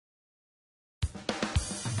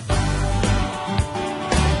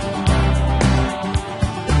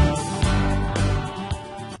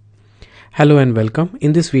Hello and welcome.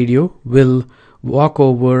 In this video, we'll walk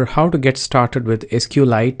over how to get started with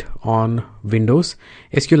SQLite on Windows.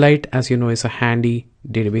 SQLite, as you know, is a handy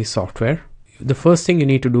database software. The first thing you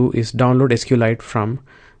need to do is download SQLite from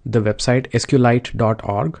the website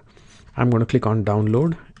sqlite.org. I'm going to click on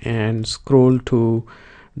download and scroll to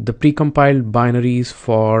the precompiled binaries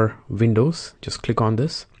for Windows. Just click on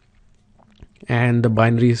this and the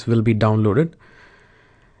binaries will be downloaded,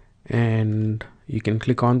 and you can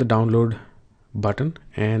click on the download button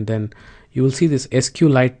and then you will see this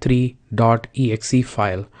sqlite3.exe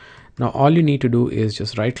file. Now all you need to do is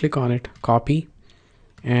just right click on it, copy,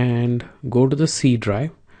 and go to the C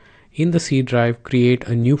drive. In the C drive, create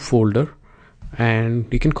a new folder and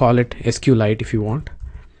you can call it SQLite if you want,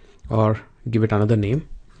 or give it another name.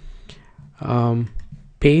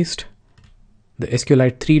 Paste the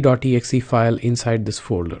sqlite3.exe file inside this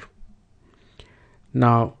folder.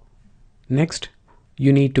 Now next,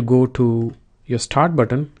 you need to go to your start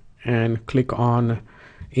button and click on,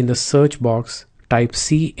 in the search box, type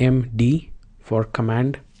cmd for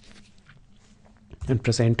command and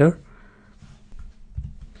press enter,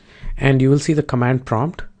 and you will see the command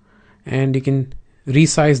prompt, and you can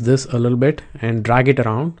resize this a little bit and drag it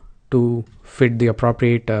around to fit the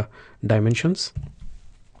appropriate dimensions.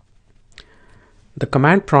 The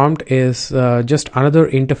command prompt is just another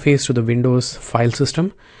interface to the Windows file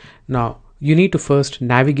system. Now you need to first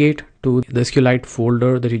navigate to the SQLite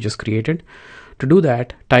folder that you just created. To do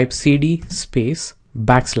that, type cd space \,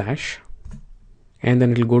 and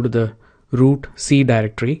then it will go to the root C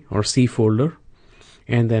directory or C folder,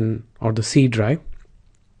 and then or the C drive.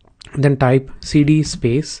 And then type cd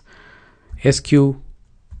space SQLite,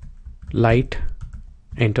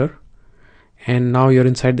 enter, and now you're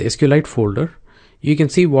inside the SQLite folder. You can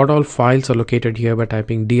see what all files are located here by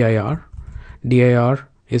typing dir. Dir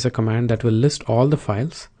is a command that will list all the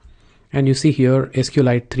files, and you see here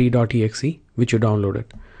sqlite3.exe, which you downloaded.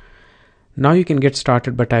 Now you can get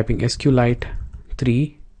started by typing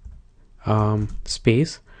sqlite3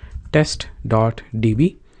 space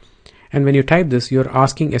test.db, and when you type this, you're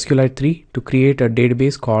asking SQLite3 to create a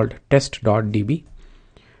database called test.db.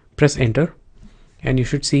 Press enter and you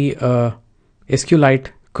should see a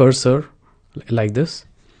SQLite cursor like this,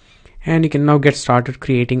 and you can now get started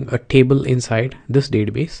creating a table inside this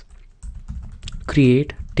database.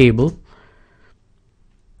 Create table,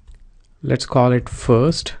 let's call it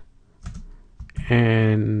first,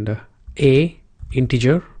 and A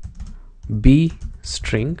integer, B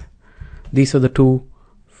string. These are the two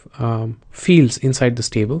fields inside this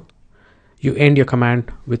table. You end your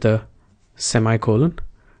command with a semicolon,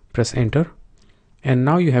 press enter, and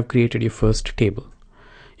now you have created your first table.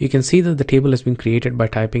 You can see that the table has been created by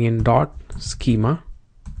typing in .schema,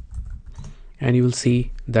 and you will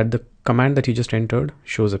see that the command that you just entered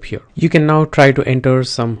shows up here. You can now try to enter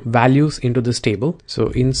some values into this table. So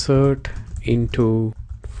insert into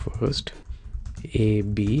first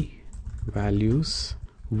AB values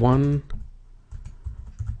 1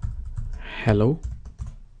 hello,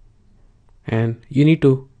 and you need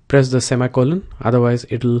to press the semicolon, otherwise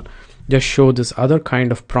it'll just show this other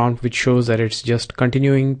kind of prompt which shows that it's just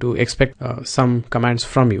continuing to expect some commands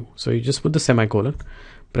from you. So you just put the semicolon,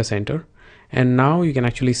 press enter, and now you can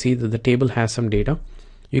actually see that the table has some data.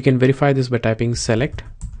 You can verify this by typing select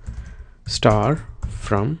star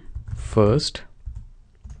from first,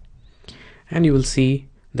 and you will see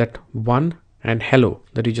that 1 and hello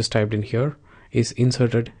that you just typed in here is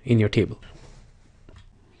inserted in your table.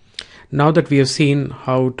 Now that we have seen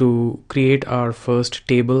how to create our first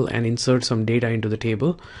table and insert some data into the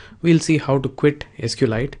table, we'll see how to quit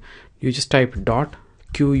SQLite. You just type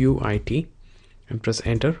 .quit and press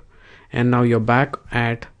enter, and now you're back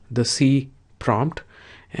at the C prompt,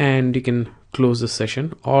 and you can close this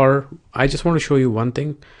session. Or I just want to show you one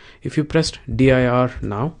thing. If you pressed dir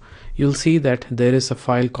now, you'll see that there is a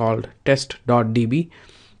file called test.db.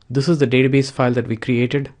 This is the database file that we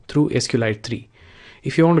created through SQLite3.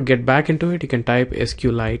 If you want to get back into it, you can type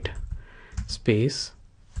SQLite space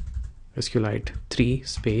SQLite3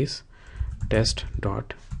 space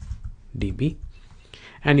test.db,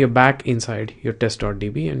 and you're back inside your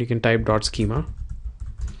test.db, and you can type .schema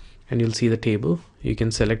and you'll see the table. You can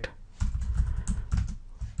select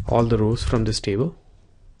all the rows from this table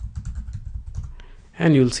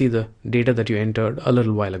and you'll see the data that you entered a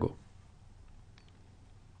little while ago.